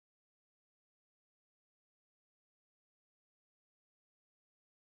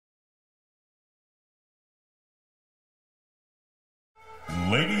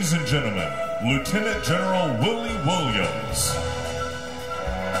Ladies and gentlemen, Lieutenant General Willie Williams.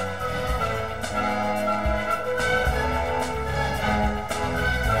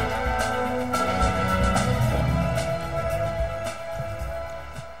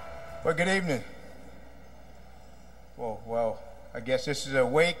 Well, good evening. Well, I guess this is a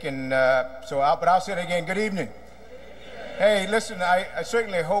wake, and but I'll say it again. Good evening. Hey, listen, I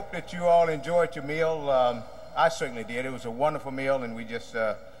certainly hope that you all enjoyed your meal. I certainly did. It was a wonderful meal, and we just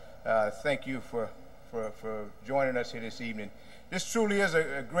thank you for joining us here this evening. This truly is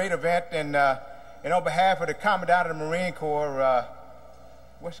a great event, and on behalf of the Commandant of the Marine Corps,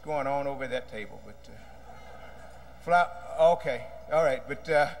 what's going on over at that table? Okay, all right.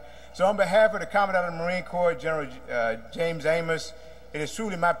 So on behalf of the Commandant of the Marine Corps, General James Amos, it is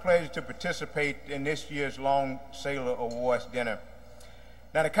truly my pleasure to participate in this year's Long Sailor Awards dinner.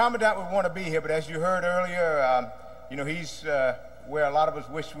 Now, the Commandant would want to be here, but as you heard earlier, he's where a lot of us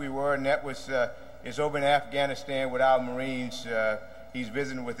wish we were, and that is over in Afghanistan with our Marines. He's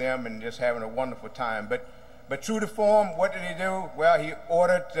visiting with them and just having a wonderful time. But true to form, what did he do? Well, he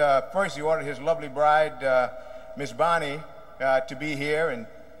ordered, first he ordered his lovely bride, Miss Bonnie, to be here, and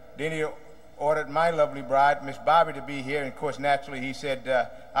then he ordered my lovely bride, Miss Bobby, to be here. And, of course, naturally, he said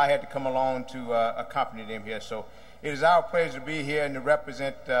I had to come along to accompany them here. So it is our pleasure to be here and to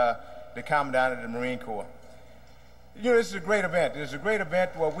represent the Commandant of the Marine Corps. This is a great event. It is a great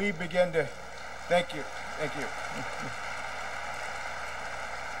event where we begin to... Thank you.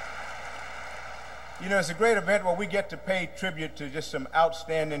 It's a great event where we get to pay tribute to just some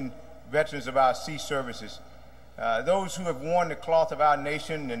outstanding veterans of our sea services. Those who have worn the cloth of our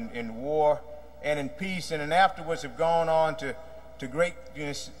nation in war and in peace, and then afterwards have gone on to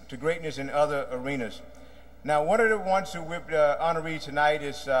greatness in other arenas. Now, one of the ones who we're honoree tonight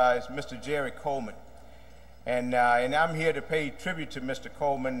is Mr. Jerry Coleman. And I'm here to pay tribute to Mr.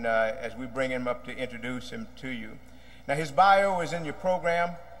 Coleman as we bring him up to introduce him to you. Now, his bio is in your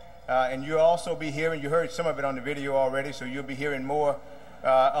program, and you'll also be hearing, you heard some of it on the video already, so you'll be hearing more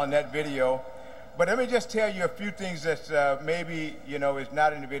on that video. But let me just tell you a few things that maybe, is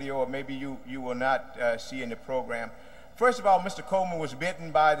not in the video, or maybe you will not see in the program. First of all, Mr. Coleman was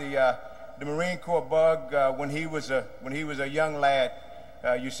bitten by the Marine Corps bug when he was a young lad.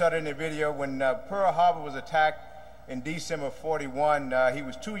 You saw it in the video when Pearl Harbor was attacked in December of '41. He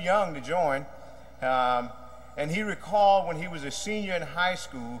was too young to join, and he recalled when he was a senior in high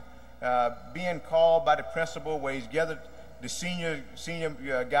school being called by the principal, where he's gathered the senior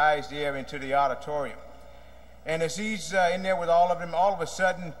guys there into the auditorium. And as he's in there with all of them, all of a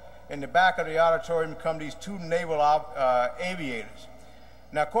sudden, in the back of the auditorium come these two naval aviators.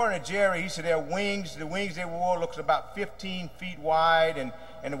 Now, according to Jerry, he said the wings they wore looks about 15 feet wide, and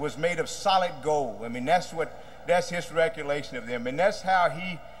it was made of solid gold. I mean, that's his recollection of them. And that's how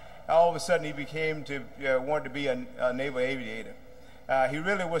all of a sudden he became wanted to be a naval aviator. He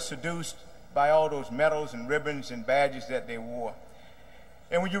really was seduced by all those medals and ribbons and badges that they wore.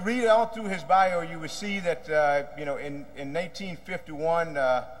 And when you read all through his bio, you would see that, in 1951,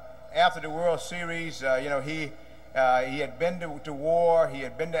 after the World Series, he had been to war, he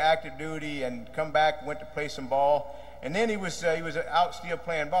had been to active duty, and come back, went to play some ball. And then he was out still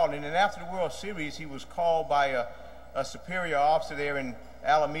playing ball. And then after the World Series, he was called by a superior officer there in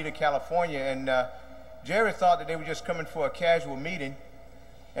Alameda, California. And Jerry thought that they were just coming for a casual meeting.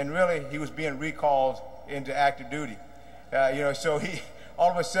 And really, he was being recalled into active duty. So he,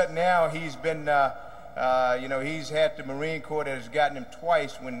 all of a sudden now, he's been, he's had the Marine Corps that has gotten him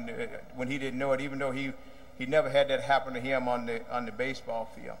twice when he didn't know it, even though he never had that happen to him on the baseball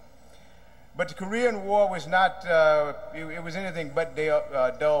field. But the Korean War was not, it was anything but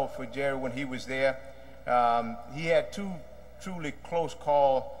dull for Jerry when he was there. He had two truly close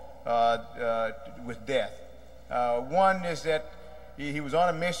calls with death. One is that he was on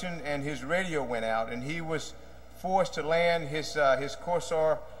a mission and his radio went out, and he was forced to land his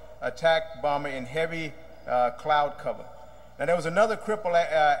Corsair attack bomber in heavy cloud cover. Now, there was another crippled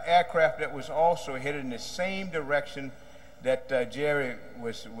aircraft that was also headed in the same direction that Jerry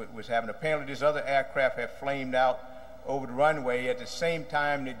was having. Apparently, this other aircraft had flamed out over the runway at the same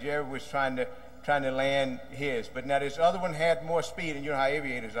time that Jerry was trying to land his. But now this other one had more speed, and you know how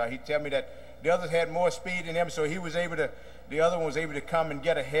aviators are. He told me that the others had more speed than him, so the other one was able to come and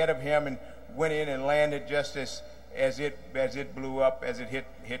get ahead of him and went in and landed just as it blew up, as it hit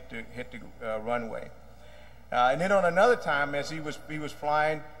the runway. And then on another time, as he was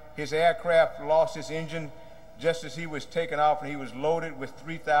flying, his aircraft lost its engine just as he was taking off, and he was loaded with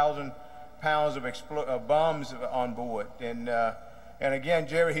 3,000 pounds of bombs on board. And And again,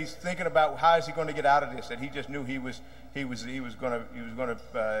 Jerry, he's thinking about how is he going to get out of this. That he just knew he was going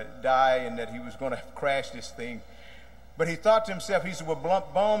to die, and that he was going to crash this thing. But he thought to himself, he said, well,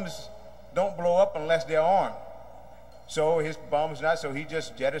 bombs don't blow up unless they're armed. So his bomb was not. So he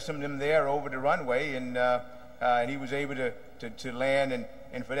just jettisoned them there over the runway, and he was able to land.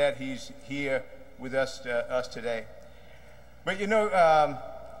 And for that, he's here with us today. But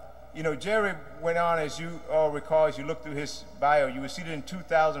Jerry went on, as you all recall, as you look through his bio, you would see that in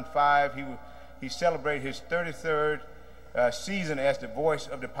 2005, he celebrated his 33rd season as the voice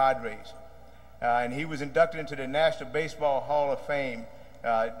of the Padres. And he was inducted into the National Baseball Hall of Fame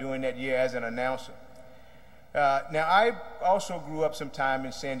during that year as an announcer. Now, I also grew up some time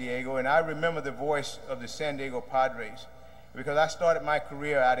in San Diego, and I remember the voice of the San Diego Padres because I started my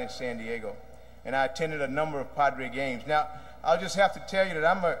career out in San Diego, and I attended a number of Padre games. Now, I'll just have to tell you that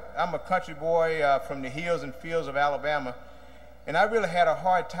I'm a country boy from the hills and fields of Alabama, and I really had a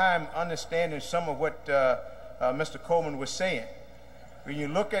hard time understanding some of what Mr. Coleman was saying. When you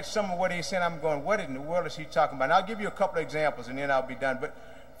look at some of what he's saying, I'm going, what in the world is he talking about? And I'll give you a couple of examples, and then I'll be done. But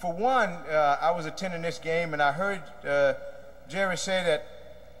for one, I was attending this game, and I heard Jerry say that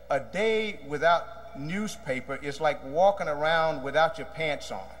a day without newspaper is like walking around without your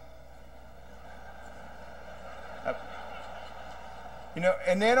pants on.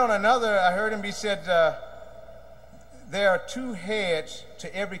 And then on another, I heard him, he said, there are two heads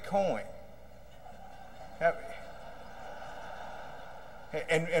to every coin.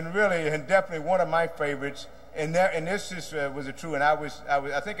 And really, and definitely one of my favorites, and this was true, and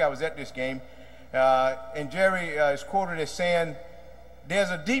I think I was at this game, and Jerry is quoted as saying, there's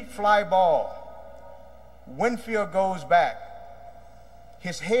a deep fly ball. Winfield goes back.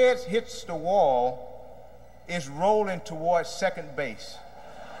 His head hits the wall, is rolling towards second base.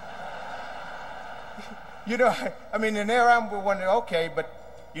 And there I'm wondering, okay, but,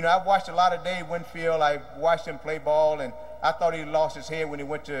 I've watched a lot of Dave Winfield. I watched him play ball, and I thought he lost his head when he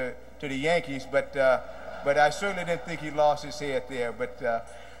went to the Yankees, but I certainly didn't think he lost his head there. But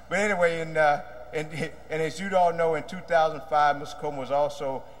anyway, and as you all know, in 2005, Mr. Coleman was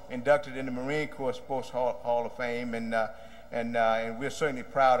also inducted in the Marine Corps Sports Hall of Fame, and we're certainly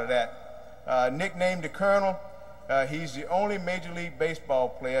proud of that. Nicknamed the Colonel, he's the only Major League Baseball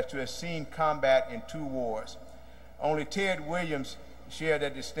player to have seen combat in 2 wars. Only Ted Williams shared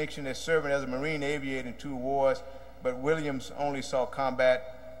that distinction as serving as a Marine aviator in 2 wars, but Williams only saw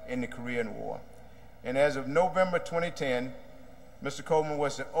combat in the Korean War. And as of November 2010, Mr. Coleman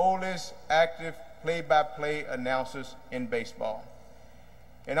was the oldest active play-by-play announcers in baseball.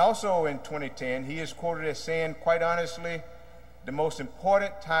 And also in 2010, he is quoted as saying, quite honestly, the most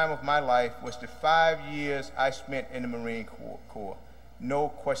important time of my life was the 5 years I spent in the Marine Corps. No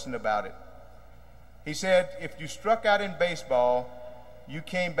question about it. He said, if you struck out in baseball, you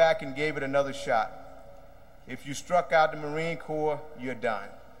came back and gave it another shot. If you struck out the Marine Corps, you're done.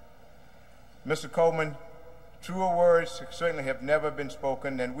 Mr. Coleman, truer words certainly have never been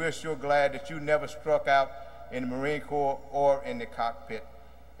spoken, and we're sure glad that you never struck out in the Marine Corps or in the cockpit.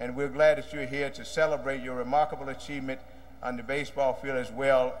 And we're glad that you're here to celebrate your remarkable achievement on the baseball field as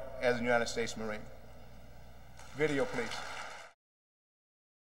well as a United States Marine. Video, please.